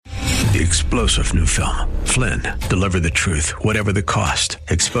The explosive new film, Flynn, deliver the truth, whatever the cost,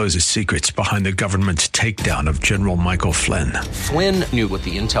 exposes secrets behind the government's takedown of General Michael Flynn. Flynn knew what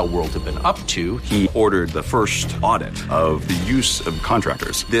the intel world had been up to. He ordered the first audit of the use of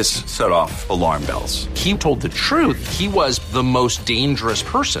contractors. This set off alarm bells. He told the truth. He was the most dangerous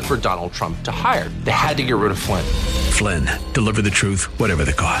person for Donald Trump to hire. They had to get rid of Flynn. Flynn, deliver the truth, whatever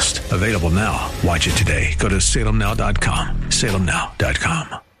the cost. Available now. Watch it today. Go to salemnow.com.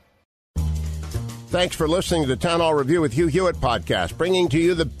 salemnow.com. Thanks for listening to the Town Hall Review with Hugh Hewitt podcast, bringing to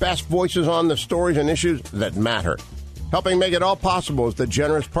you the best voices on the stories and issues that matter. Helping make it all possible is the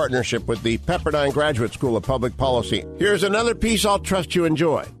generous partnership with the Pepperdine Graduate School of Public Policy. Here's another piece I'll trust you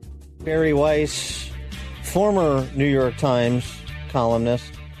enjoy. Bari Weiss, former New York Times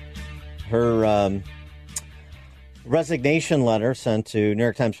columnist, her resignation letter sent to New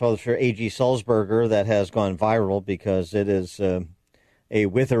York Times publisher A.G. Sulzberger that has gone viral because it is a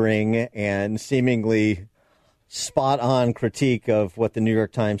withering and seemingly spot-on critique of what the New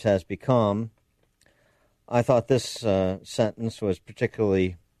York Times has become. I thought this sentence was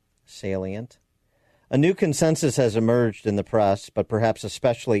particularly salient. A new consensus has emerged in the press, but perhaps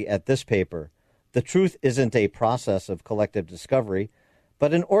especially at this paper. The truth isn't a process of collective discovery,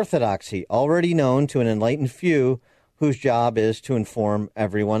 but an orthodoxy already known to an enlightened few whose job is to inform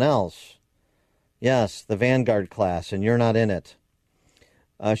everyone else. Yes, the vanguard class, and you're not in it.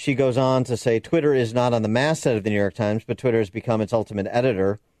 She goes on to say, Twitter is not on the masthead of the New York Times, but Twitter has become its ultimate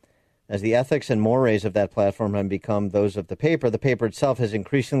editor. As the ethics and mores of that platform have become those of the paper itself has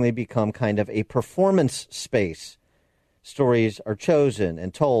increasingly become kind of a performance space. Stories are chosen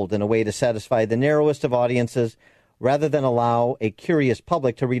and told in a way to satisfy the narrowest of audiences rather than allow a curious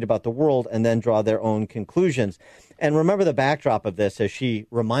public to read about the world and then draw their own conclusions. And remember the backdrop of this as she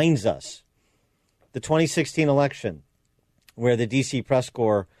reminds us. The 2016 election, where the D.C. press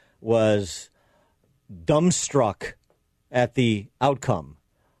corps was dumbstruck at the outcome.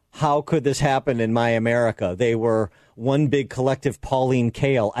 How could this happen in my America? They were one big collective Pauline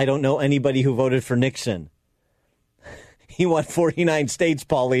Kael. I don't know anybody who voted for Nixon. He won 49 states,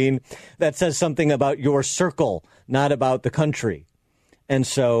 Pauline. That says something about your circle, not about the country. And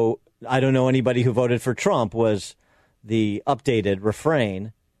so I don't know anybody who voted for Trump was the updated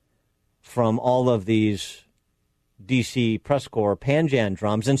refrain from all of these D.C. press corps Panjan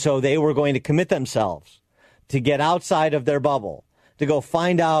drums. And so they were going to commit themselves to get outside of their bubble, to go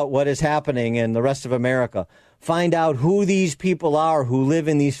find out what is happening in the rest of America, find out who these people are who live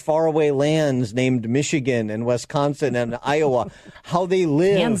in these faraway lands named Michigan and Wisconsin and Iowa, how they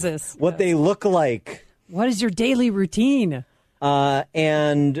live, Kansas, what they look like. What is your daily routine?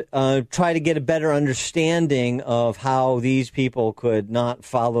 And try to get a better understanding of how these people could not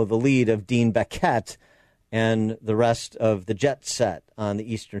follow the lead of Dean Beckett and the rest of the jet set on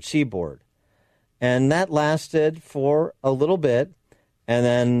the Eastern Seaboard. And that lasted for a little bit, and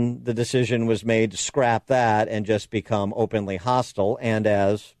then the decision was made to scrap that and just become openly hostile, and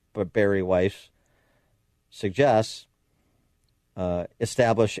as Bari Weiss suggests,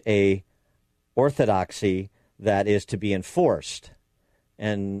 establish a orthodoxy that is to be enforced.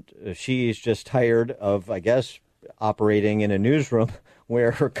 And she's just tired of, I guess, operating in a newsroom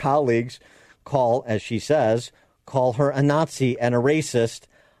where her colleagues call, as she says, call her a Nazi and a racist.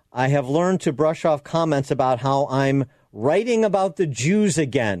 I have learned to brush off comments about how I'm writing about the Jews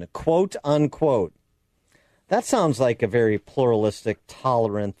again, quote unquote. That sounds like a very pluralistic,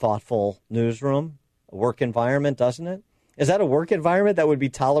 tolerant, thoughtful newsroom, a work environment, doesn't it? Is that a work environment that would be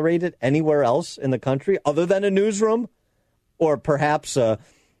tolerated anywhere else in the country other than a newsroom? Or perhaps a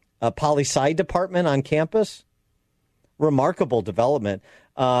poli-sci department on campus? Remarkable development,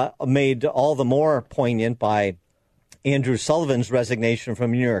 made all the more poignant by Andrew Sullivan's resignation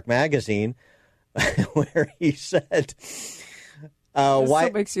from New York Magazine, where he said, "Why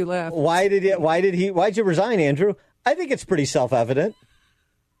still makes you laugh? Why'd you resign, Andrew? I think it's pretty self-evident.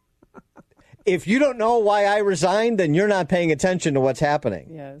 If you don't know why I resigned, then you're not paying attention to what's happening."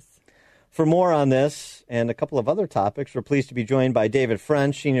 Yes. For more on this and a couple of other topics, we're pleased to be joined by David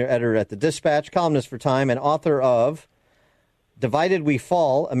French, senior editor at The Dispatch, columnist for Time, and author of Divided We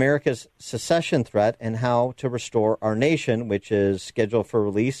Fall, America's Secession Threat and How to Restore Our Nation, which is scheduled for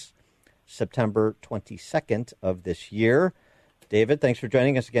release September 22nd of this year. David, thanks for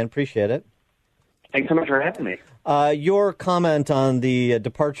joining us again. Appreciate it. Thanks so much for having me. Your comment on the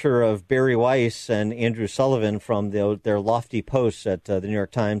departure of Bari Weiss and Andrew Sullivan from their lofty posts at the New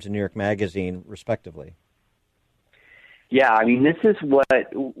York Times and New York Magazine, respectively. Yeah, I mean, this is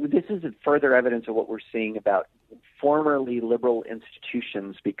further evidence of what we're seeing about formerly liberal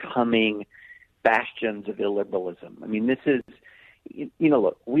institutions becoming bastions of illiberalism. I mean, this is,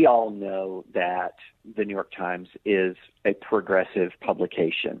 Look, we all know that the New York Times is a progressive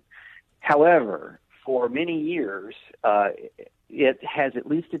publication. However, for many years, it has at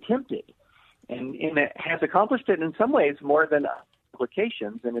least attempted, and it has accomplished it in some ways more than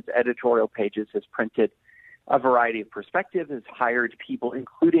publications. And its editorial pages has printed a variety of perspectives, has hired people,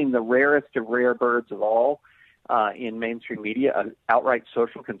 including the rarest of rare birds of all in mainstream media, an outright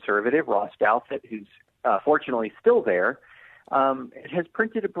social conservative, Ross Douthat, who's fortunately still there. It has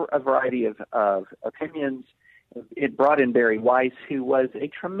printed a variety of opinions. It brought in Bari Weiss, who was a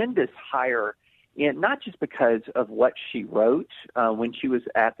tremendous hire, not just because of what she wrote when she was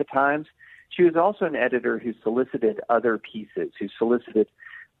at the Times. She was also an editor who solicited other pieces, who solicited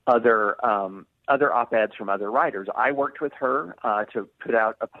other op-eds from other writers. I worked with her to put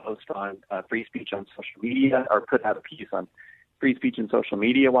out a post on free speech on social media, or put out a piece on free speech and social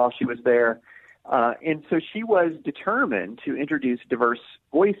media while she was there. And so she was determined to introduce diverse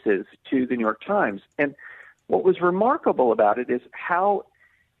voices to the New York Times. And what was remarkable about it is how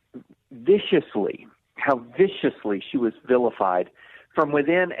viciously she was vilified from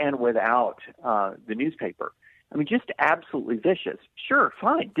within and without the newspaper. I mean, just absolutely vicious. Sure,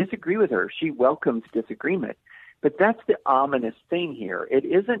 fine, disagree with her. She welcomes disagreement. But that's the ominous thing here. It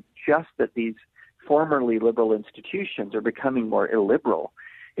isn't just that these formerly liberal institutions are becoming more illiberal.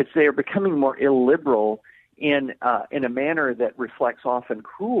 It's they are becoming more illiberal in a manner that reflects often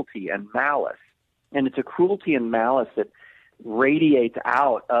cruelty and malice. And it's a cruelty and malice that radiates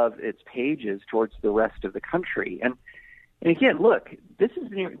out of its pages towards the rest of the country. And again, look, this is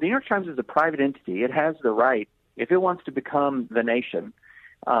the New York Times is a private entity. It has the right, if it wants to become the nation,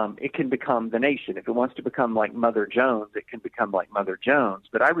 it can become the nation. If it wants to become like Mother Jones, it can become like Mother Jones.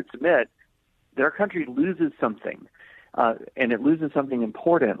 But I would submit that our country loses something, and it loses something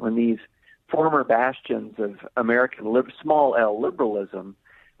important when these former bastions of American small L liberalism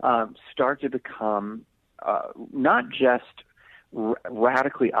start to become not just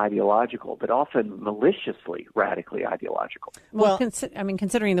radically ideological, but often maliciously radically ideological. Well,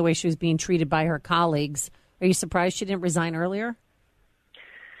 considering the way she was being treated by her colleagues, are you surprised she didn't resign earlier?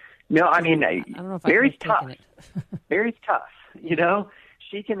 No, I mean, I don't know if Bari's tough. Bari's tough. You know,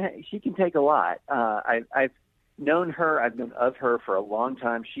 she can take a lot. I've known her. I've known of her for a long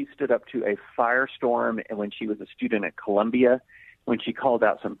time. She stood up to a firestorm when she was a student at Columbia, when she called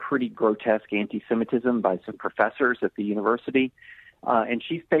out some pretty grotesque anti-Semitism by some professors at the university, and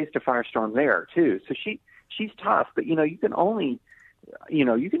she faced a firestorm there too. So she's tough, but you can only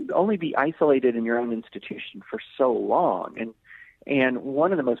be isolated in your own institution for so long. And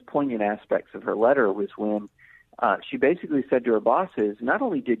one of the most poignant aspects of her letter was when she basically said to her bosses, not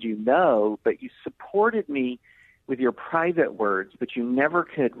only did you know, but you supported me with your private words, but you never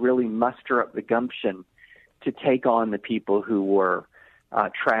could really muster up the gumption to take on the people who were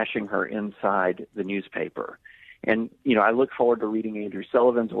trashing her inside the newspaper. And, I look forward to reading Andrew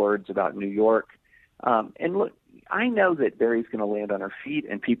Sullivan's words about New York. And look, I know that Bari's going to land on her feet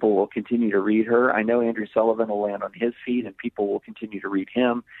and people will continue to read her. I know Andrew Sullivan will land on his feet and people will continue to read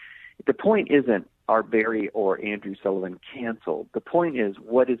him. The point isn't, are Bari or Andrew Sullivan canceled? The point is,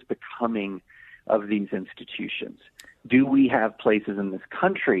 what is becoming of these institutions? Do we have places in this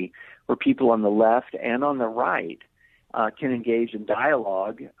country where people on the left and on the right can engage in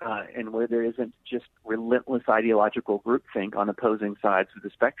dialogue and where there isn't just relentless ideological groupthink on opposing sides of the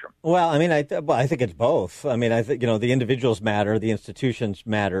spectrum? Well, I mean, I think it's both. I mean, I think, the individuals matter, the institutions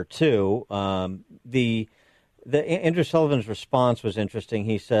matter too. The Andrew Sullivan's response was interesting.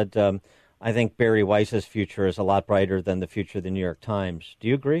 He said, I think Bari Weiss's future is a lot brighter than the future of the New York Times. Do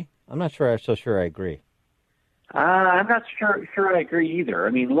you agree? I'm not sure I agree. I'm not sure I agree either.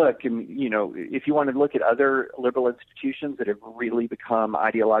 I mean, look, if you want to look at other liberal institutions that have really become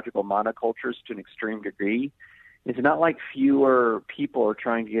ideological monocultures to an extreme degree, it's not like fewer people are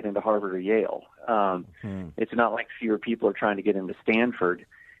trying to get into Harvard or Yale. It's not like fewer people are trying to get into Stanford.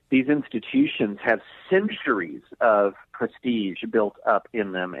 These institutions have centuries of prestige built up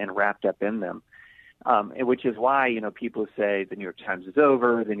in them and wrapped up in them, which is why, people say the New York Times is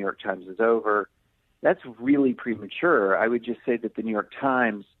over, the New York Times is over. That's really premature. I would just say that the New York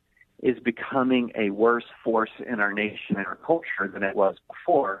Times is becoming a worse force in our nation and our culture than it was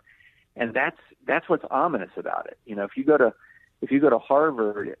before, and that's what's ominous about it. If you go to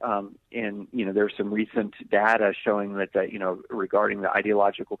Harvard, and there's some recent data showing that regarding the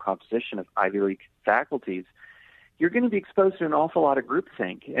ideological composition of Ivy League faculties, you're going to be exposed to an awful lot of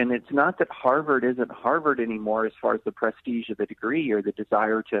groupthink. And it's not that Harvard isn't Harvard anymore as far as the prestige of the degree or the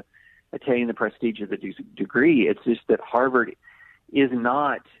desire to attain the prestige of the degree. It's just that Harvard is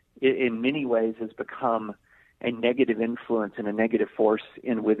not, in many ways, has become a negative influence and a negative force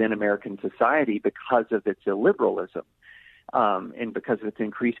within American society because of its illiberalism, and because of its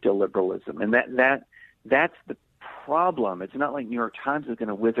increased illiberalism. And that's the problem. It's not like New York Times is going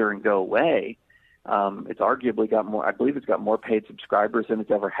to wither and go away. It's arguably got more. I believe it's got more paid subscribers than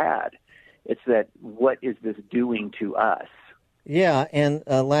it's ever had. It's that what is this doing to us? Yeah, and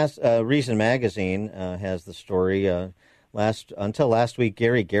Reason Magazine has the story. Until last week,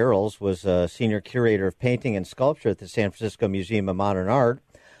 Gary Garrels was senior curator of painting and sculpture at the San Francisco Museum of Modern Art.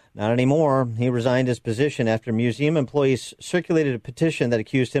 Not anymore. He resigned his position after museum employees circulated a petition that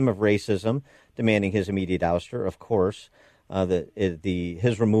accused him of racism, demanding his immediate ouster. Of course,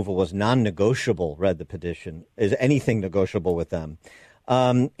 his removal was non-negotiable. Read the petition. Is anything negotiable with them?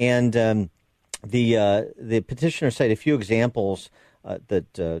 The petitioner cited a few examples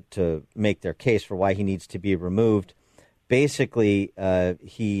to make their case for why he needs to be removed. Basically,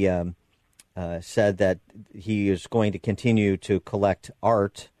 he said that he is going to continue to collect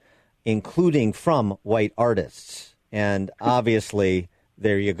art, including from white artists. And obviously,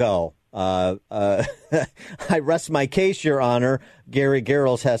 there you go. I rest my case, Your Honor. Gary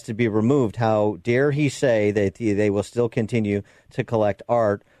Garrels has to be removed. How dare he say that they will still continue to collect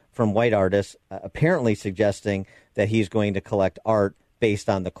art from white artists, apparently suggesting that he's going to collect art based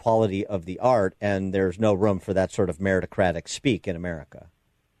on the quality of the art, and there's no room for that sort of meritocratic speak in America.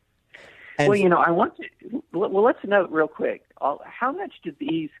 And let's note real quick, how much do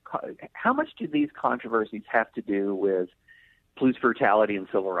these controversies have to do with police brutality and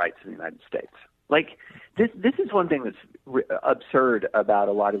civil rights in the United States? Like, this is one thing that's absurd about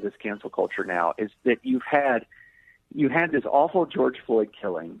a lot of this cancel culture now, is that you had this awful George Floyd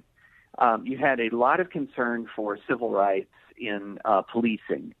killing. You had a lot of concern for civil rights in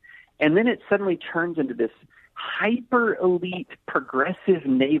policing. And then it suddenly turns into this hyper-elite progressive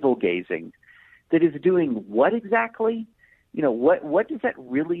navel-gazing that is doing what exactly? What does that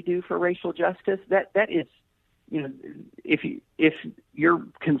really do for racial justice? That is, if you're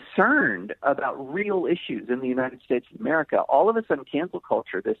concerned about real issues in the United States of America, all of a sudden cancel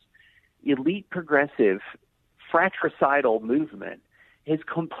culture, this elite progressive fratricidal movement, is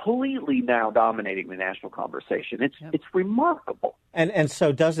completely now dominating the national conversation. It's remarkable. And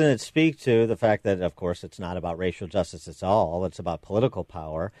so doesn't it speak to the fact that, of course, it's not about racial justice at all. It's about political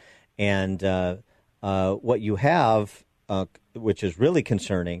power. And what you have, which is really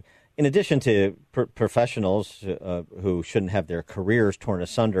concerning, in addition to professionals who shouldn't have their careers torn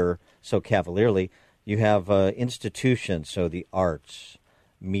asunder so cavalierly, you have institutions, so the arts,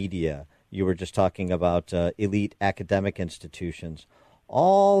 media. You were just talking about elite academic institutions,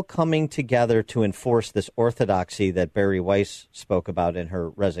 all coming together to enforce this orthodoxy that Bari Weiss spoke about in her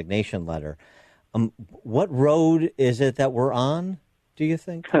resignation letter. What road is it that we're on, do you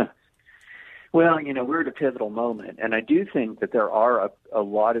think? Well, we're at a pivotal moment, and I do think that there are a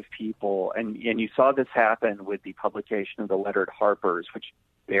lot of people, and you saw this happen with the publication of the letter at Harper's, which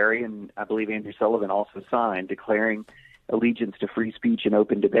Barry and I believe Andrew Sullivan also signed, declaring allegiance to free speech and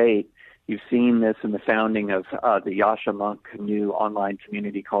open debate. You've seen this in the founding of the Yasha Monk new online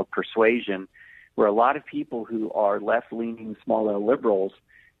community called Persuasion, where a lot of people who are left-leaning small L liberals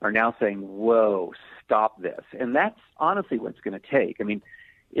are now saying, whoa, stop this. And that's honestly what it's going to take. I mean,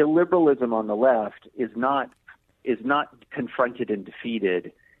 illiberalism on the left is not confronted and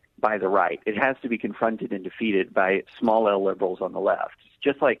defeated by the right. It has to be confronted and defeated by small L liberals on the left.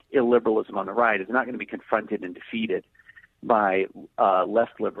 Just like illiberalism on the right is not going to be confronted and defeated by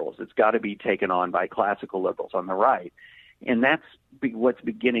left liberals. It's got to be taken on by classical liberals on the right. And that's what's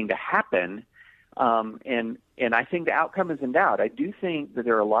beginning to happen. And I think the outcome is in doubt. I do think that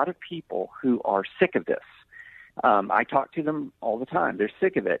there are a lot of people who are sick of this. I talk to them all the time. They're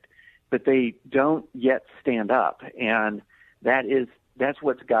sick of it, but they don't yet stand up. And that's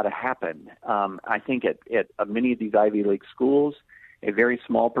what's got to happen. I think at many of these Ivy League schools, a very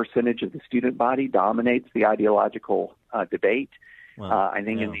small percentage of the student body dominates the ideological debate. Wow. I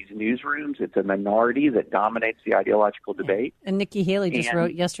think in these newsrooms, it's a minority that dominates the ideological debate. And Nikki Haley just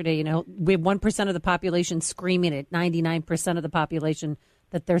wrote yesterday, we have 1% of the population screaming at 99% of the population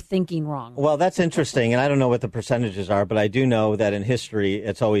that they're thinking wrong. Well, that's interesting, and I don't know what the percentages are, but I do know that in history,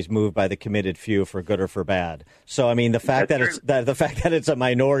 it's always moved by the committed few for good or for bad. So, I mean, the fact that it's a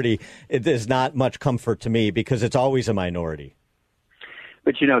minority, it is not much comfort to me because it's always a minority.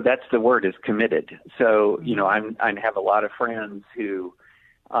 But, that's the word, is committed. So, I have a lot of friends who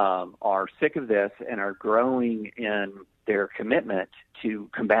are sick of this and are growing in their commitment to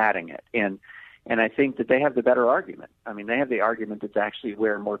combating it. And I think that they have the better argument. I mean, they have the argument that's actually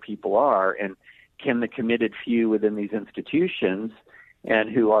where more people are. And can the committed few within these institutions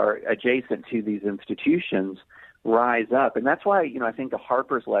and who are adjacent to these institutions rise up. And that's why, I think the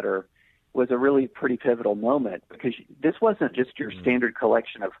Harper's letter was a really pretty pivotal moment, because this wasn't just your standard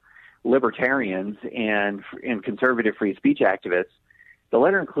collection of libertarians and conservative free speech activists. The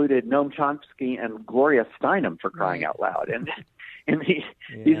letter included Noam Chomsky and Gloria Steinem, for crying out loud. And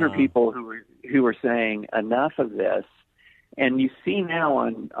these were people who were saying enough of this. And you see now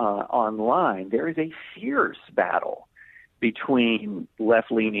online, there is a fierce battle between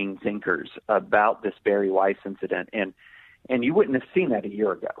left-leaning thinkers about this Bari Weiss incident, and you wouldn't have seen that a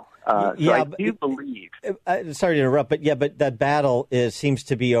year ago. So I do believe. Sorry to interrupt, but that battle seems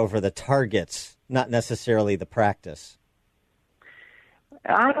to be over the targets, not necessarily the practice.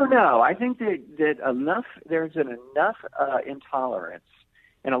 I don't know. I think that there's enough intolerance,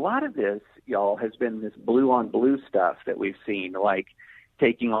 and a lot of this, y'all, has been this blue-on-blue stuff that we've seen, like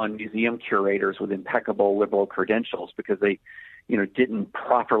taking on museum curators with impeccable liberal credentials because they, didn't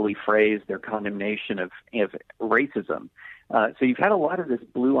properly phrase their condemnation of racism. So you've had a lot of this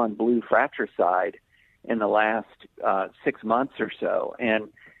blue-on-blue fratricide in the last 6 months or so. And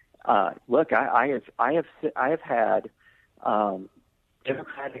look, I have had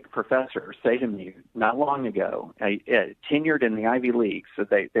Democratic professors say to me not long ago, tenured in the Ivy League, so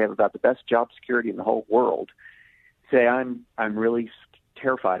they have about the best job security in the whole world, say I'm really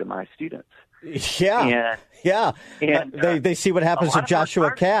terrified of my students. Yeah. And they see what happens to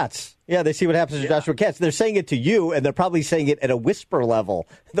Joshua Katz. Yeah, they see what happens to Joshua Katz. They're saying it to you, and they're probably saying it at a whisper level.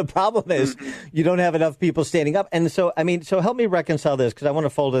 The problem is you don't have enough people standing up. And so help me reconcile this, because I want to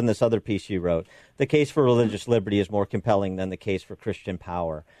fold in this other piece you wrote. The case for religious liberty is more compelling than the case for Christian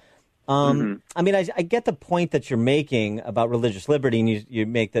power. I get the point that you're making about religious liberty, and you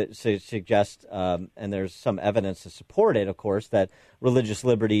make that suggest, and there's some evidence to support it, of course, that religious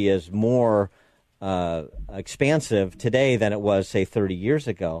liberty is more expansive today than it was, say, 30 years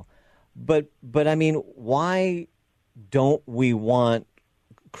ago. But why don't we want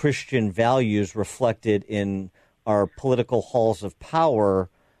Christian values reflected in our political halls of power?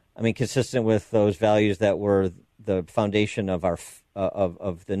 Consistent with those values that were the foundation of our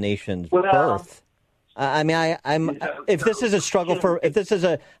of the nation's birth. If this is a struggle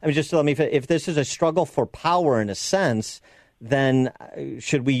for power in a sense, then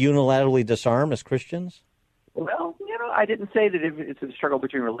should we unilaterally disarm as Christians? Well, I didn't say that it's a struggle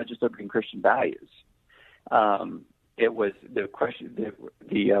between religious liberty and Christian values. It was the question.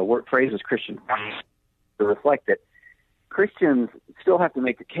 The word phrase was Christian values to reflect that Christians still have to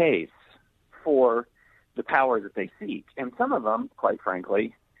make the case for the power that they seek, and some of them, quite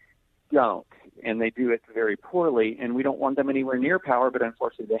frankly, don't, and they do it very poorly. And we don't want them anywhere near power, but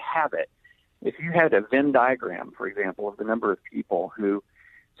unfortunately, they have it. If you had a Venn diagram, for example, of the number of people who,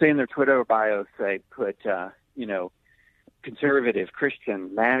 say, in their Twitter bio, put conservative,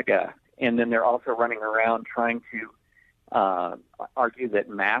 Christian, MAGA, and then they're also running around trying to argue that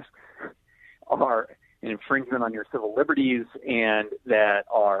masks are an infringement on your civil liberties and that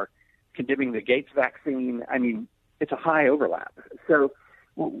are condemning the Gates vaccine. It's a high overlap. So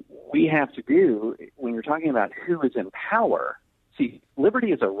what we have to do when you're talking about who is in power, see,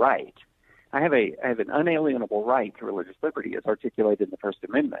 liberty is a right. I have an unalienable right to religious liberty as articulated in the First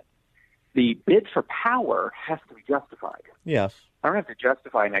Amendment. The bid for power has to be justified. Yes. I don't have to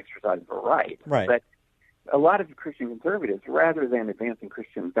justify an exercise of a right. Right. But a lot of Christian conservatives, rather than advancing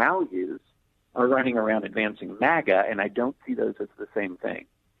Christian values, are running around advancing MAGA, and I don't see those as the same thing.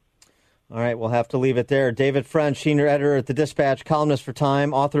 All right, we'll have to leave it there. David French, senior editor at The Dispatch, columnist for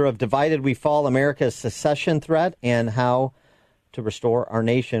Time, author of Divided We Fall, America's Secession Threat and How to Restore Our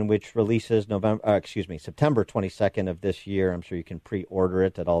Nation, which releases September 22nd of this year. I'm sure you can pre-order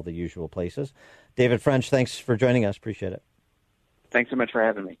it at all the usual places. David French, thanks for joining us. Appreciate it. Thanks so much for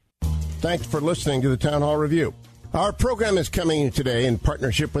having me. Thanks for listening to the Town Hall Review. Our program is coming today in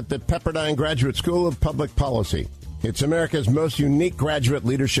partnership with the Pepperdine Graduate School of Public Policy. It's America's most unique graduate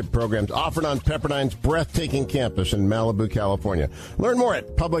leadership programs offered on Pepperdine's breathtaking campus in Malibu, California. Learn more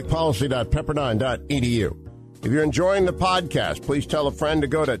at publicpolicy.pepperdine.edu. If you're enjoying the podcast, please tell a friend to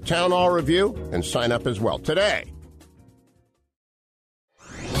go to Town Hall Review and sign up as well today.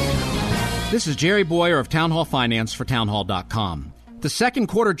 This is Jerry Boyer of Town Hall Finance for townhall.com. The second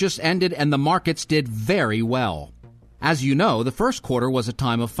quarter just ended and the markets did very well. As you know, the first quarter was a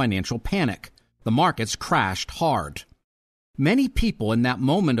time of financial panic. The markets crashed hard. Many people in that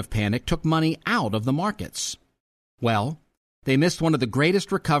moment of panic took money out of the markets. Well, they missed one of the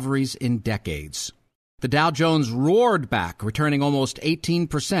greatest recoveries in decades. The Dow Jones roared back, returning almost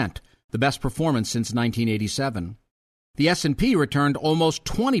 18%, the best performance since 1987. The S&P returned almost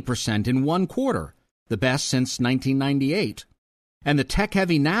 20% in one quarter, the best since 1998. And the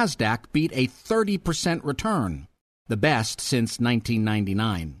tech-heavy NASDAQ beat a 30% return, the best since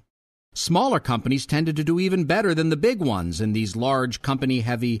 1999. Smaller companies tended to do even better than the big ones in these large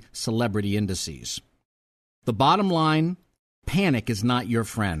company-heavy celebrity indices. The bottom line, panic is not your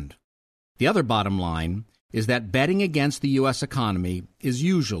friend. The other bottom line is that betting against the U.S. economy is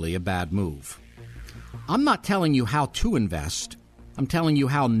usually a bad move. I'm not telling you how to invest. I'm telling you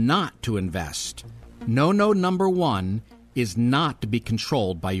how not to invest. No, number one is not to be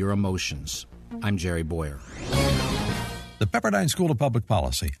controlled by your emotions. I'm Jerry Boyer. The Pepperdine School of Public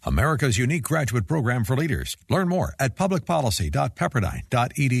Policy, America's unique graduate program for leaders. Learn more at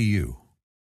publicpolicy.pepperdine.edu.